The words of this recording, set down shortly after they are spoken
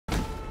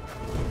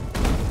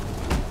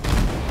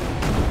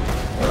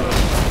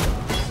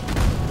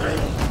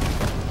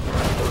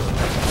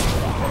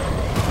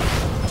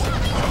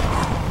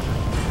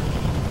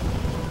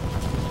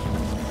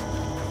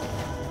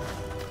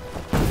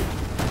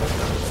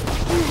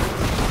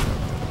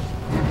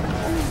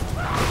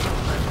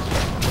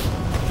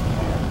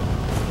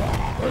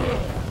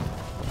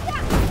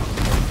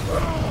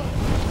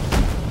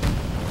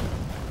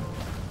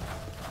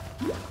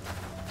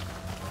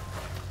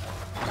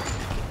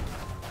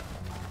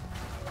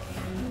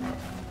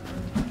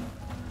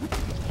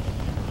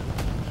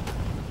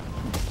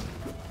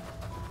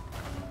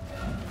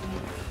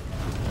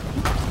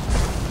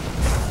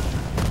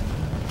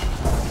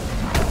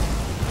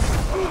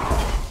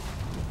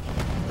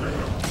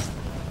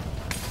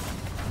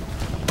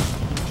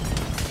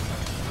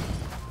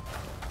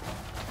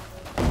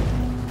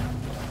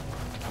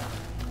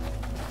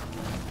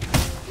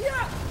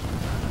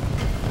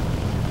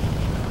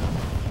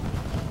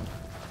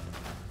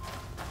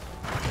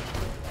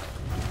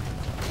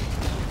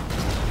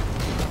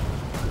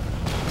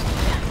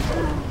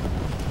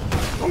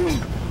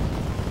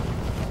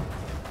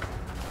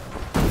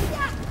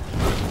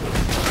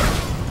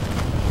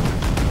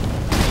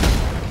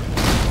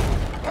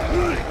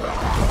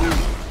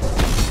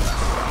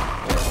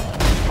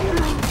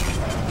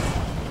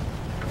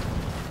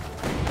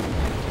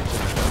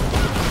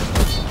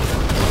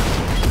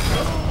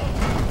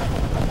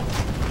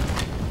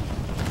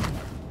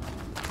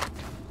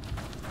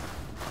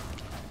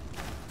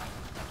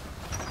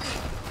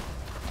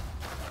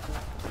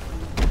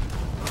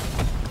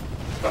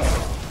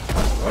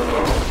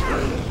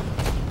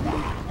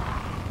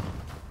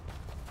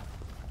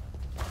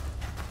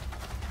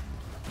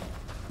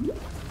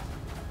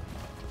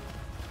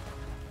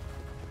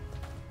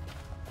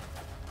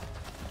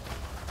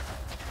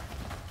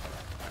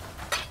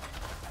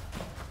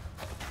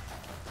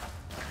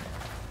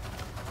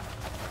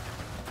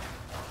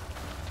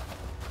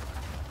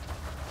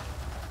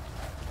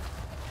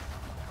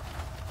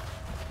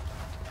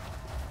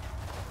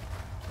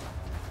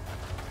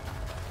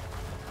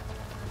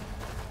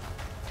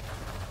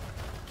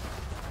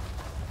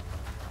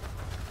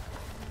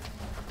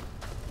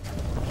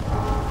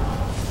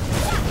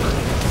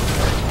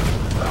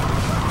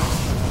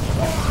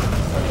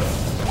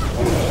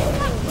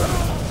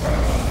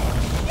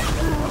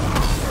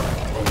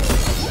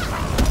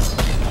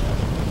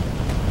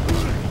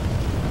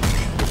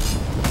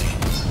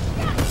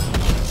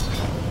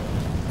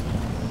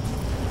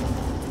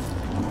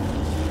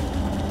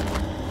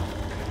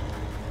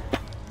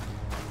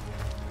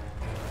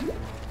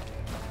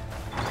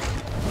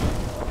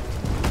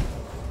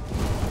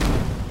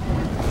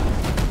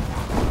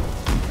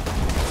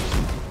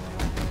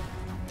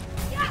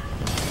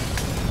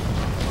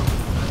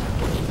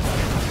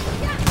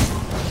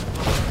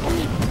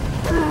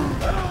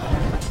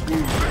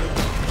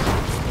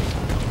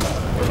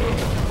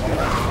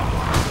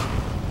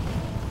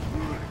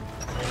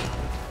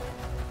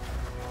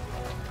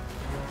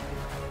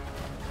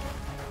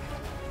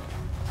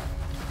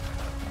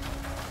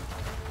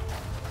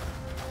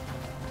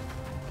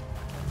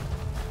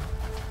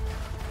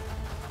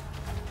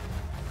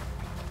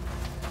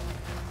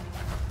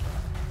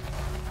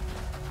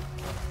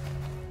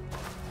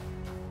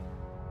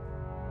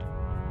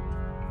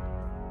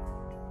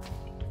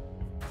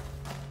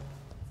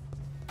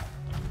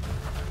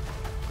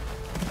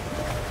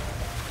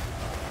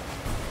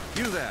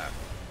You there.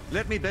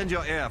 Let me bend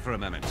your ear for a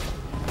moment.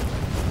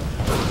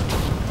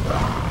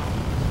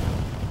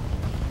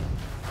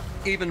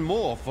 Even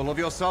more full of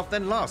yourself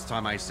than last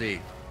time, I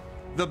see.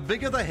 The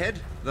bigger the head,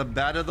 the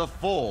badder the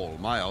fall,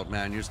 my old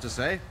man used to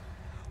say.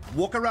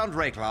 Walk around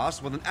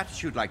Rayclass with an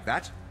attitude like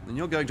that, and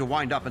you're going to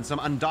wind up in some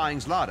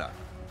undying's larder.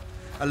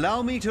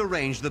 Allow me to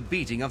arrange the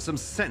beating of some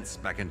sense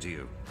back into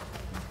you.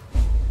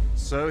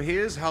 So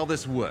here's how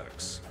this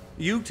works.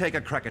 You take a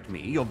crack at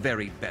me, your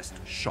very best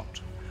shot.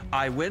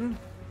 I win.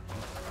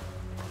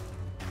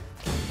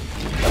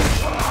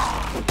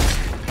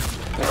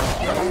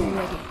 I'm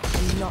ready.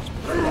 I'm not.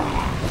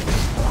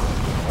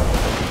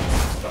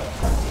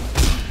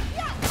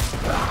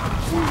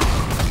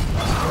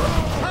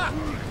 Ha!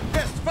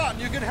 Best fun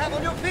you can have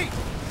on your feet!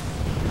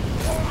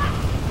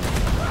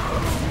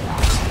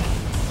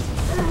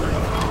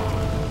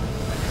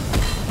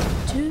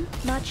 Too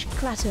much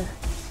clutter.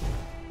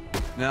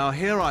 Now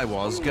here I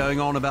was going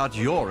on about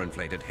your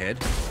inflated head,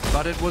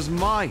 but it was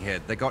my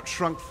head that got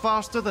shrunk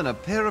faster than a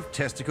pair of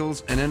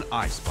testicles in an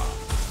ice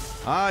bath.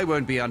 I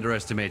won't be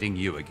underestimating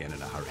you again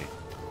in a hurry.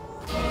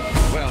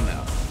 Well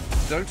now,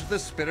 don't the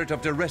spirit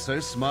of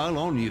Duresso smile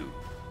on you.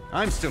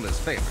 I'm still his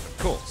favorite, of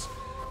course,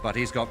 but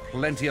he's got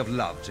plenty of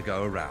love to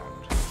go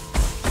around.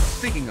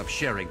 Speaking of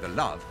sharing the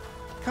love,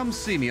 come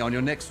see me on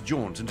your next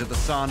jaunt into the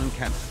San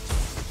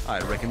encampment.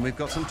 I reckon we've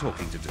got some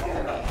talking to do.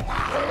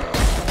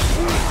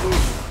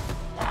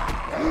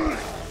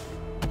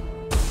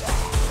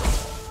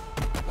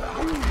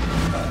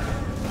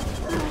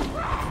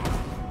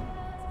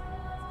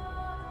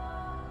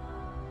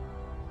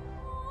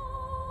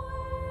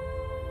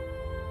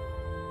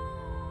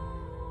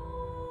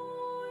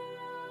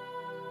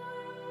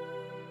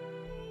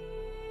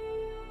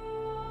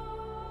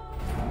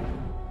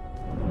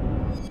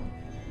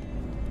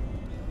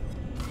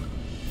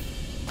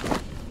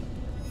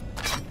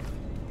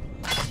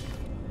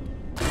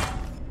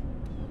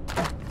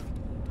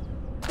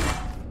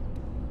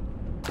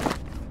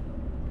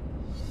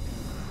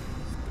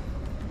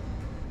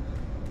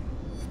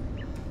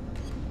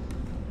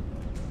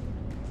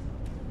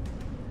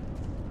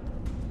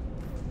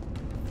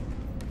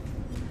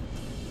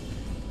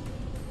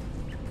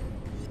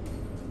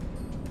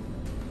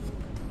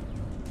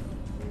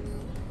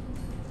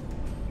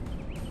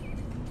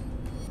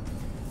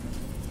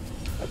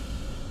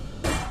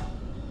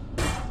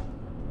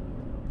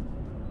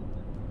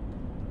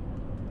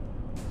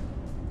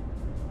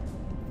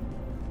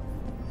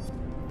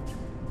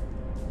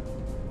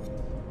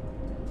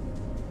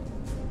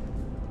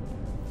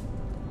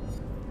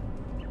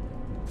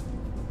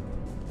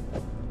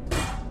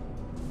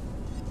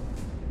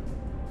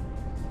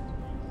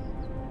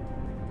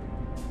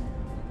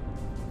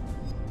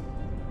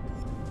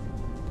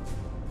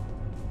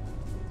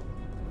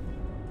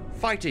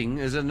 Fighting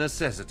is a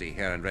necessity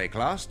here in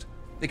Rayclast.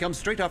 They come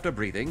straight after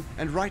breathing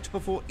and right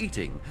before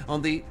eating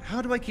on the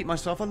how do I keep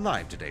myself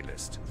alive today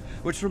list.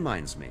 Which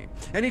reminds me,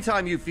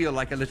 anytime you feel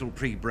like a little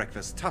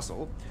pre-breakfast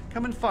tussle,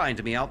 come and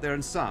find me out there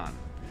in San.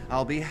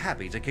 I'll be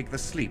happy to kick the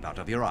sleep out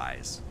of your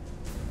eyes.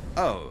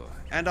 Oh,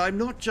 and I'm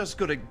not just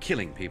good at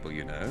killing people,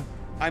 you know.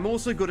 I'm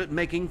also good at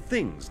making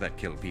things that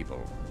kill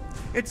people.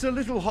 It's a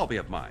little hobby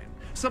of mine,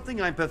 something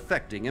I'm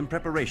perfecting in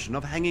preparation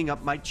of hanging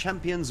up my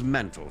champion's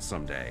mantle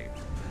someday.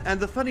 And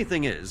the funny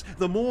thing is,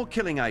 the more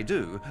killing I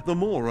do, the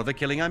more of a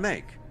killing I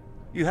make.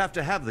 You have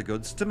to have the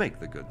goods to make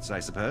the goods, I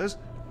suppose.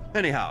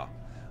 Anyhow,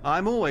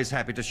 I'm always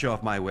happy to show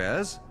off my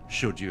wares,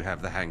 should you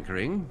have the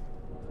hankering.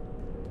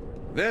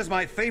 There's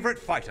my favorite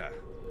fighter.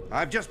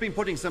 I've just been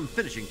putting some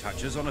finishing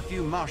touches on a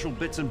few martial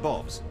bits and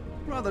bobs.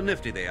 Rather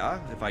nifty they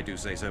are, if I do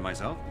say so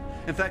myself.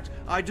 In fact,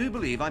 I do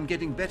believe I'm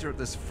getting better at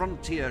this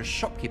frontier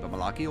shopkeeper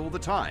malarkey all the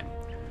time.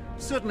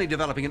 Certainly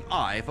developing an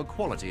eye for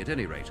quality at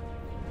any rate.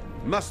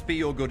 Must be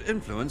your good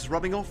influence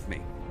rubbing off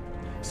me.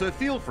 So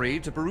feel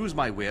free to peruse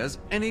my wares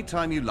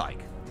anytime you like.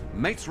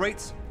 Mates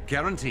rates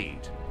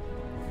guaranteed.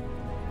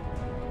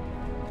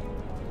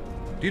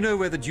 Do you know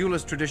where the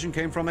duelist tradition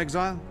came from,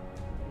 Exile?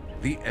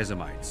 The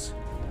Ezamites.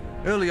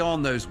 Early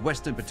on, those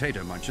Western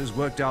potato munchers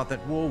worked out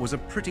that war was a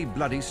pretty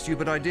bloody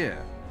stupid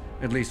idea,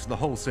 at least for the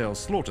wholesale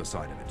slaughter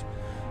side of it.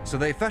 So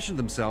they fashioned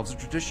themselves a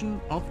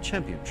tradition of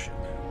championship.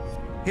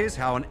 Here's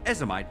how an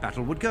Ezamite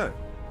battle would go.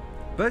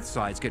 Both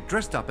sides get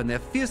dressed up in their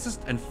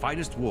fiercest and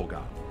finest war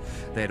garb.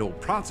 They'd all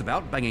prance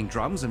about, banging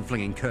drums and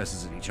flinging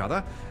curses at each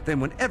other. Then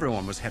when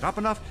everyone was het up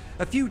enough,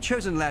 a few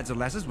chosen lads or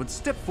lasses would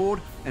step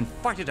forward and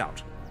fight it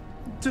out.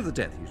 To the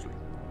death, usually.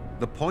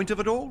 The point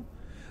of it all?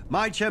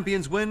 My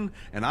champions win,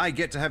 and I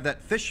get to have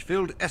that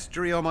fish-filled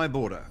estuary on my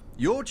border.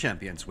 Your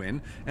champions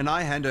win, and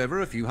I hand over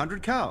a few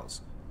hundred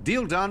cows.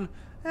 Deal done,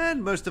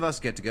 and most of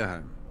us get to go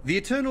home. The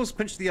Eternals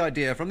pinched the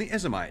idea from the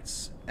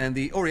Ezamites, and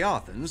the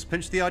Oriathans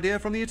pinched the idea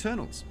from the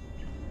Eternals.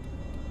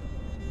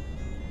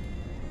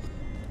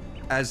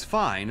 As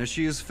fine as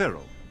she is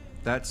feral.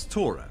 That's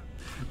Tora.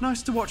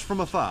 Nice to watch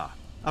from afar.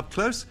 Up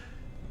close,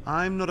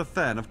 I'm not a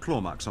fan of claw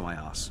marks on my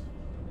ass.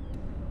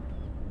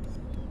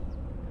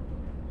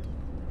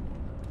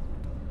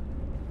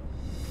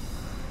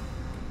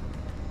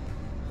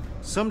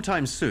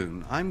 Sometime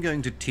soon, I'm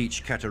going to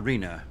teach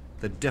Katerina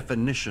the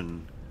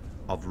definition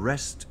of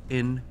rest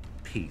in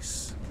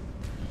peace.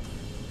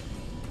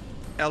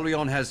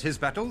 Elrion has his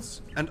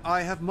battles, and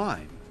I have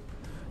mine.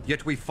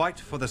 Yet we fight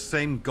for the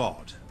same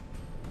god.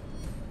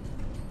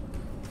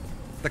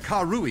 The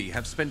Karui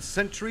have spent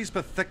centuries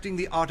perfecting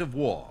the art of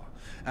war,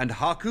 and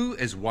Haku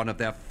is one of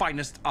their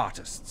finest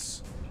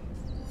artists.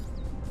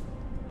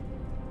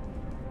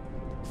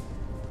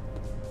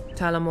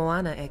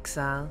 Talamoana,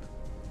 Exile.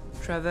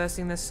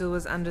 Traversing the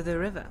sewers under the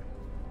river.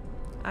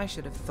 I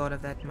should have thought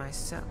of that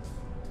myself.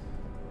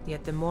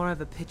 Yet the more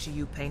of a picture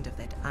you paint of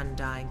that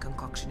undying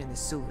concoction in the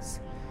sewers,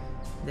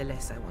 the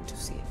less I want to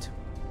see it.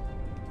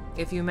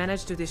 If you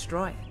manage to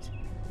destroy it,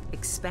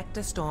 expect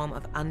a storm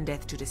of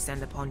undeath to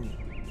descend upon you.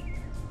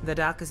 The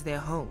dark is their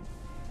home,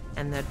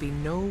 and there'd be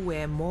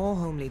nowhere more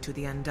homely to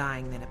the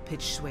undying than a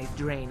pitch-swathed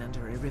drain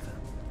under a river.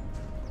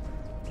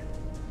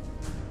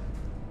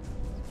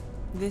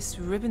 This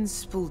ribbon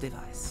spool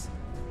device,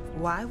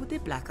 why would the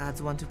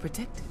Blackguards want to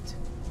protect it?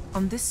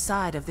 On this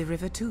side of the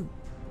river too.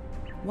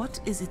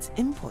 What is its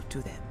import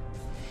to them?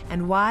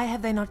 And why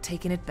have they not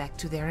taken it back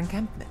to their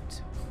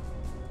encampment?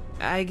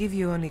 I give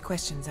you only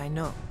questions I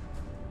know.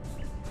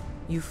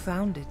 You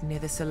found it near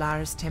the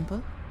Solaris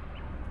Temple?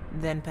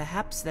 Then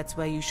perhaps that's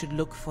where you should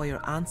look for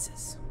your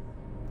answers.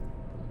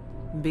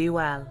 Be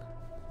well.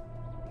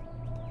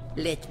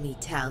 Let me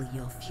tell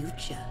your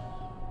future.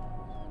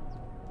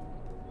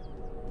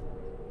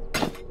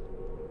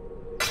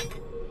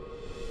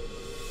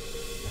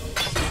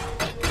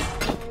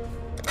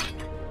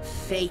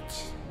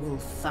 Fate will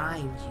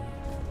find you.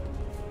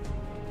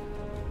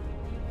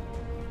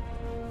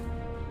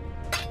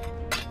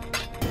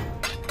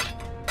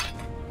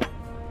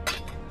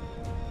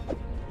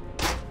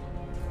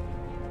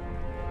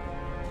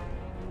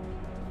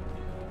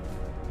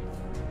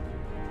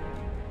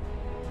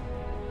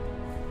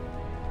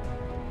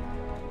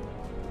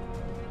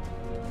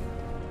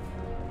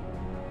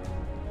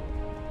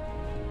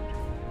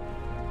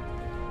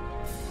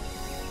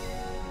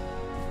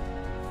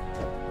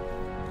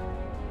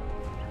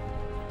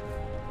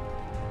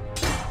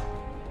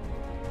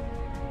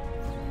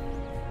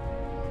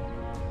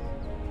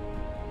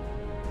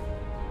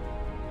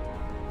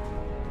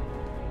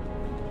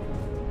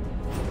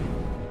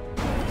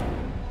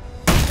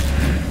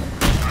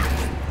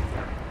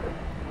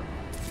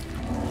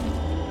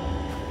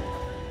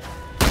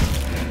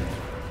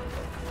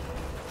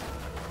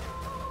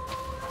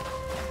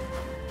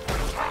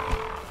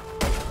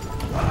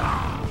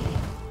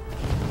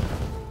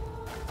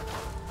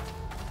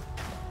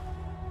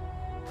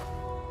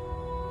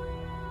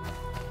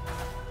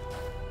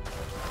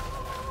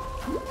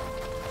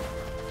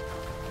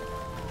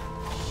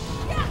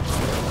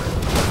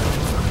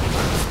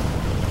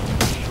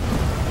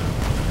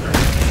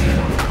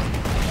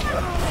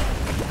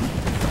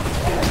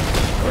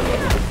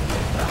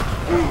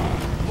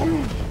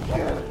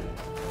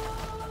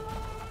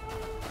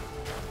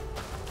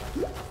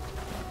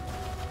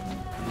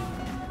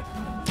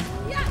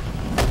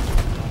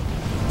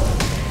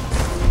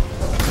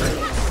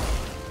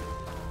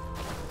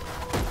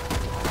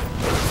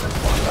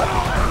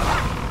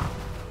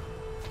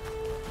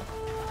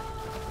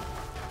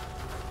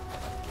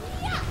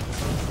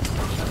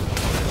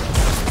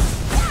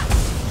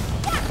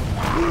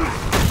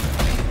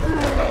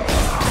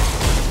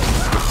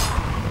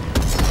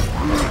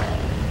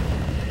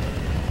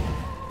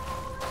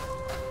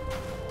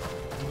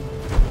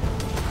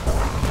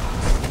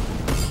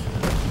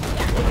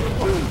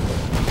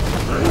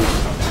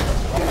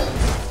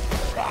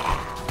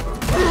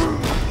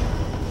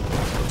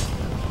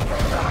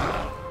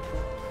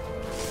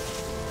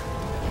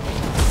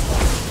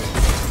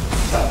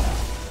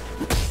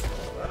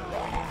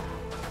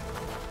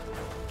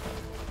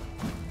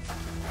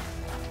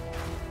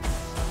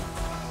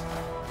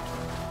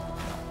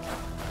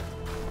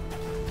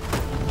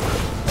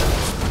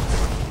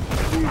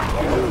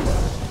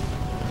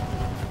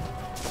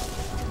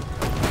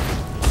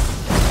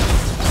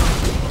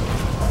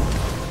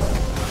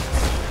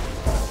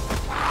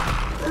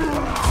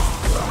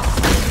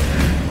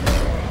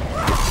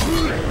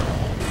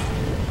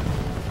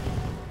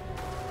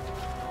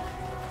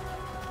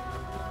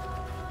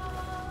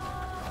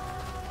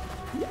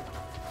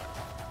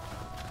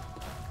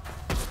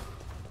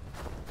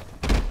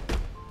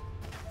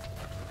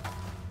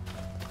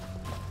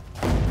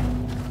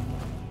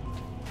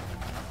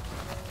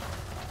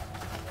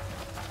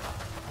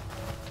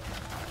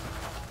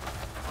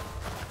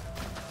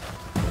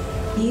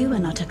 You are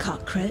not a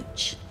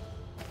cockroach.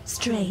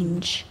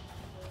 Strange.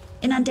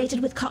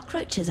 Inundated with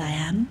cockroaches I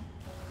am.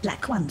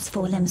 Black ones,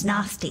 four limbs,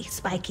 nasty,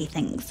 spiky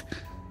things.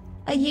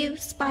 Are you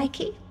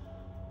spiky?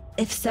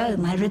 If so,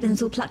 my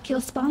ribbons will pluck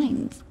your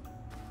spines.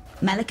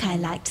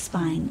 Malachai liked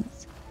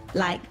spines.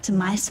 Liked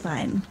my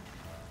spine.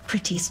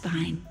 Pretty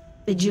spine.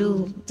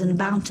 Bejeweled and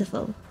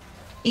bountiful.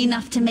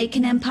 Enough to make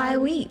an empire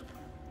weep.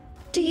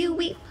 Do you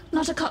weep,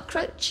 not a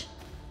cockroach?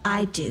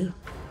 I do.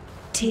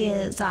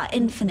 Tears are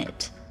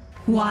infinite.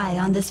 Why,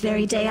 on this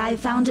very day I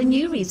found a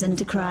new reason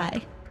to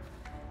cry.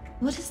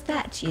 What is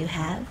that you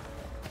have?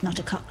 Not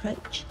a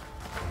cockroach?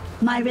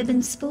 My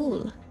ribbon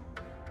spool.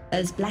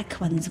 Those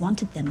black ones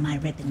wanted them, my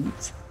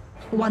ribbons.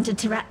 Wanted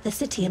to wrap the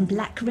city in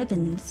black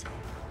ribbons.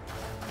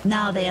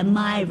 Now they are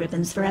my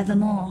ribbons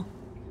forevermore.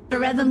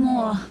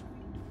 Forevermore.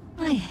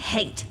 I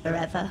hate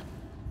forever.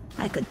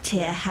 I could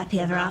tear happy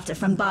ever after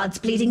from bards'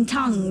 bleeding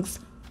tongues.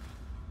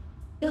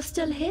 You're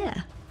still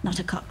here, not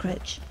a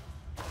cockroach.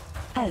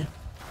 Oh,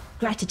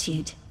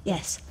 gratitude,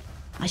 yes.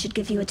 I should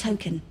give you a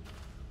token.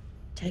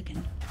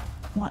 Token?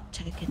 What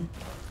token?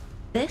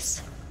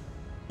 This?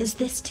 Is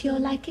this to your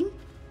liking?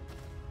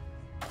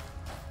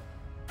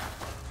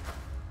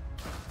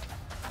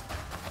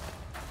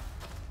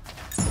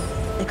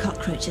 The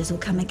cockroaches will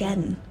come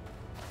again.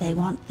 They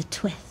want the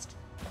twist.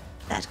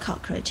 That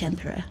cockroach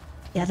emperor.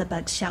 The other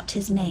bugs shout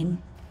his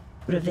name.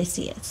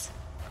 Revicius.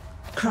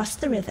 Cross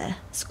the river,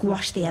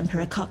 squash the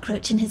emperor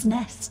cockroach in his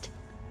nest.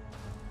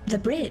 The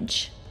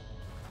bridge.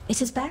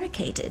 It is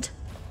barricaded.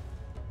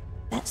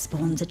 That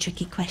spawns a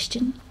tricky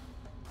question.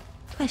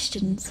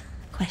 Questions.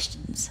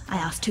 Questions. I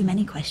asked too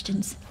many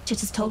questions.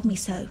 Chit has told me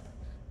so.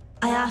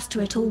 I asked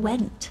where it all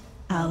went.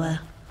 Our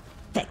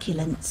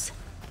feculence.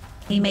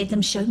 He made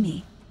them show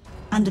me.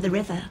 Under the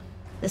river.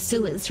 The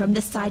sewers from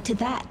this side to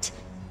that.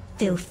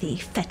 Filthy,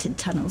 fetid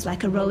tunnels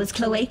like a rower's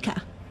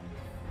cloaca.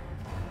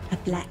 A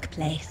black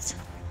place.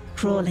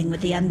 Crawling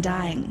with the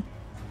undying.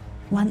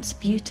 Once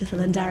beautiful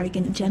and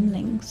arrogant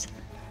gemlings.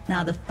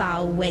 Now the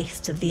foul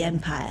waste of the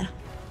Empire.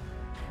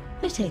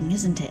 Fitting,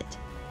 isn't it?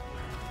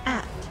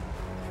 Apt.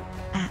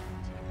 Apt.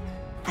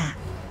 Apt.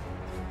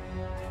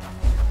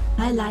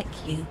 I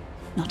like you,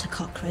 not a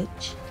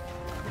cockroach.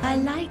 I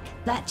like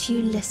that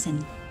you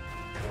listen.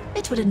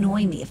 It would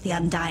annoy me if the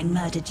Undying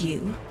murdered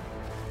you.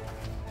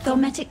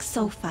 Thaumatic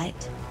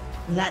sulfite.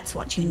 That's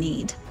what you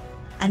need.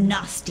 A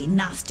nasty,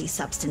 nasty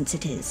substance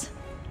it is.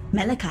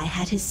 Malachai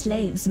had his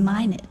slaves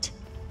mine it.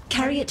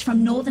 Carry it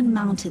from northern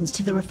mountains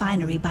to the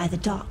refinery by the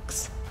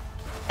docks.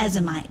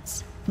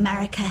 Ezamites,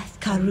 Marakath,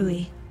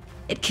 Karui.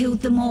 It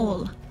killed them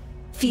all.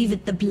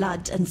 Fevered the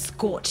blood and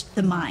scorched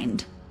the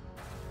mind.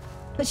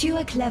 But you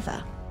are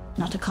clever,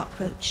 not a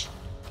cockroach.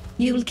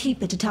 You will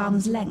keep it at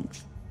arm's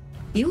length.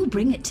 You will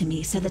bring it to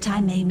me so that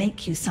I may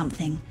make you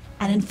something.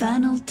 An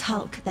infernal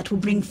tulk that will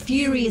bring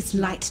furious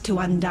light to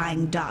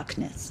undying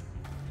darkness.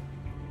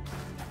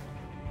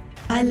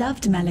 I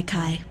loved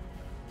Malachai.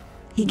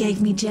 He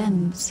gave me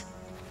gems,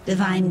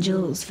 divine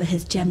jewels for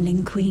his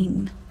gemling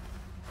queen.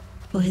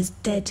 For his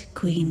dead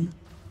queen.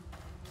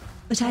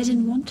 But I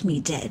didn't want me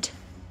dead.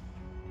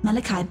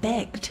 Malachai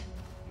begged.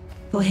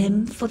 For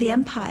him, for the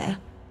Empire.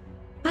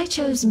 I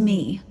chose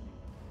me.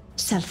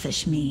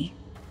 Selfish me.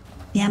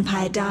 The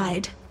Empire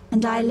died,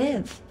 and I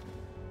live.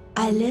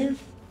 I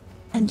live,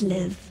 and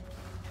live,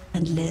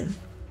 and live,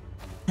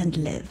 and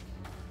live.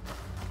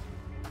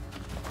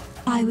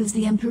 I was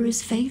the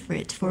Emperor's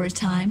favorite for a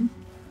time.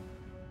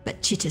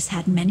 But Chittis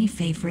had many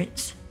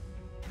favorites.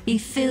 He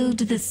filled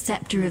the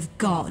scepter of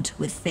God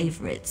with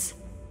favorites.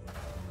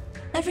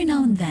 Every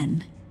now and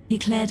then, he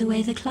cleared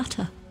away the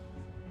clutter.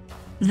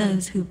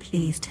 Those who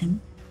pleased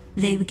him,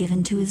 they were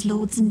given to his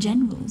lords and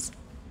generals.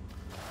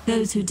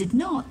 Those who did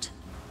not,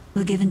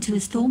 were given to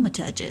his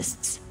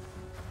thaumaturgists.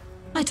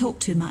 I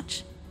talked too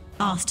much,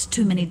 asked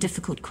too many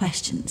difficult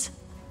questions.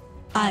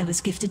 I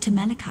was gifted to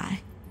Malachai.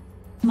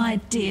 My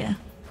dear,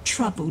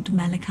 troubled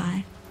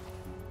Malachai.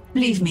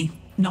 Leave me,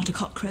 not a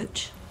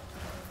cockroach.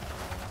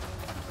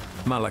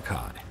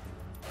 Malachai,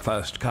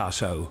 first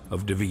Caso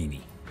of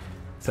Divini,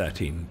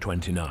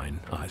 1329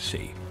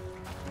 IC.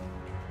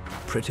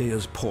 Pretty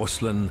as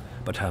porcelain,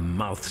 but her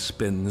mouth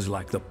spins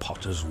like the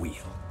potter's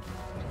wheel.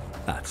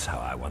 That's how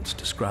I once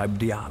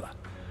described Diala.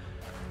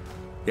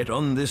 Yet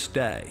on this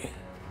day,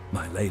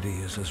 my lady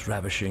is as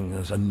ravishing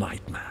as a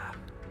nightmare,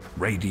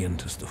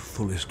 radiant as the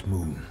fullest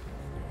moon.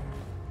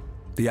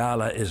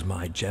 Diala is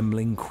my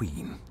gemling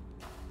queen,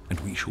 and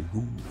we shall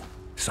rule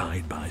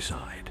side by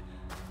side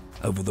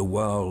over the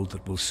world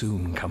that will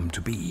soon come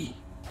to be.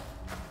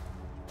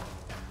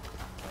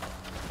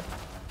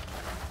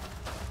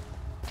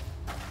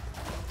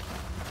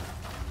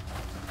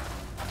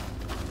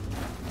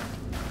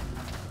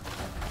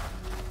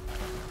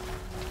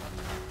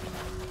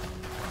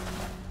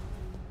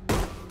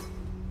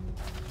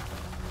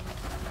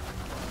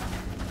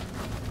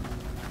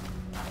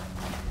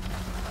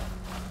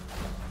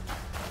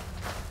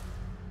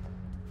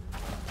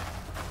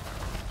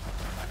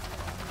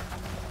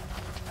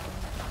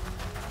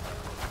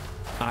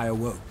 I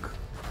awoke,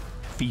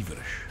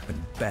 feverish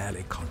and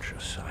barely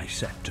conscious. I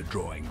set to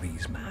drawing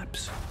these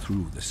maps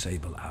through the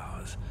sable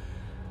hours.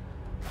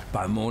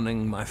 By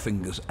morning, my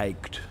fingers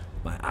ached,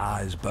 my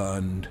eyes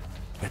burned,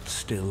 yet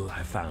still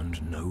I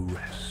found no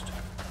rest.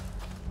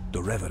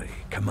 The reverie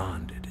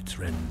commanded its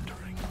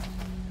rendering.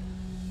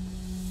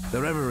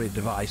 The reverie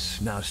device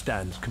now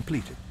stands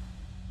completed.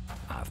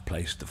 I've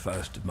placed the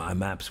first of my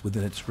maps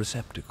within its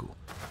receptacle.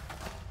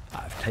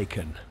 I've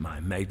taken my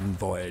maiden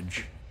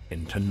voyage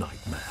into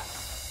nightmare.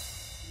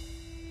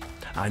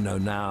 I know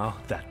now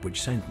that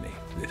which sent me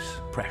this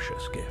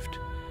precious gift.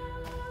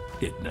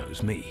 It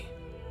knows me,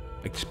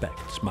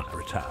 expects my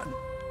return.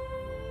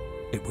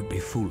 It would be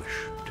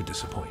foolish to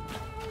disappoint.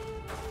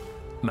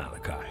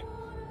 Malachai.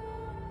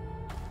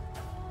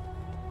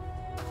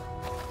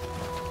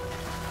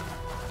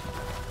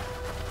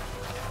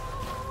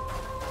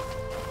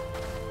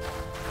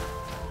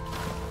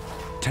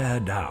 Tear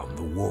down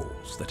the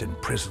walls that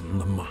imprison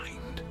the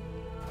mind.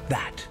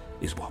 That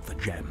is what the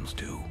gems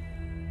do.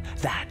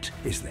 That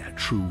is their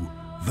true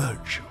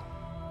virtue.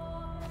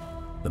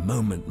 The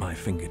moment my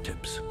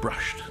fingertips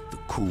brushed the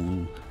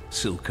cool,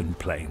 silken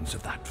plains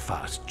of that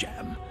first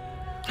gem,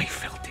 I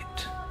felt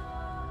it.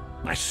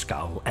 My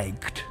skull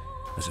ached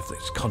as if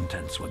its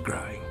contents were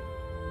growing,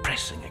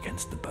 pressing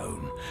against the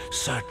bone,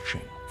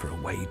 searching for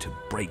a way to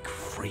break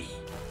free.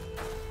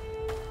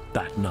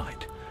 That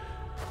night,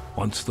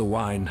 once the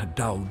wine had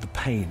dulled the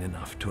pain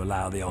enough to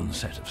allow the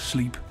onset of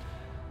sleep,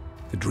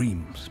 the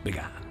dreams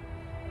began.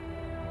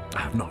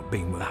 I have not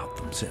been without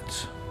them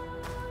since.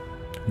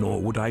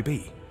 Nor would I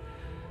be.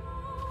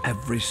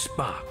 Every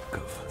spark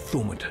of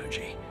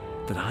thaumaturgy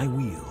that I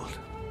wield,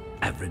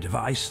 every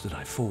device that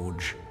I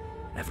forge,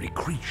 every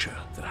creature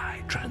that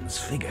I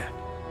transfigure,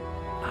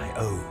 I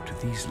owe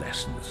to these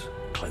lessons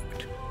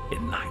cloaked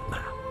in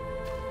nightmare.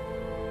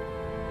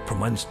 From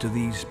whence do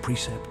these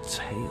precepts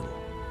hail?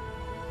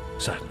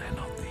 Certainly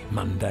not the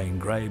mundane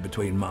grey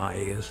between my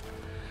ears.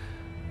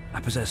 I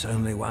possess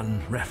only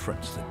one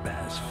reference that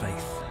bears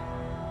faith,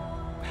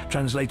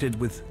 translated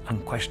with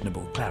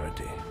unquestionable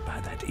clarity by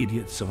that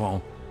idiot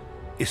savant,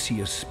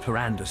 Isius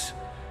Perandus,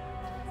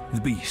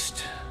 the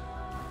beast.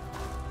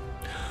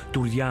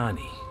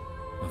 Duriani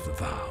of the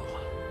Val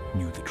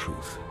knew the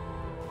truth.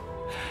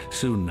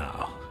 Soon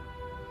now,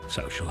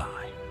 so shall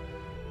I.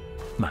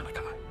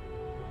 Malachai.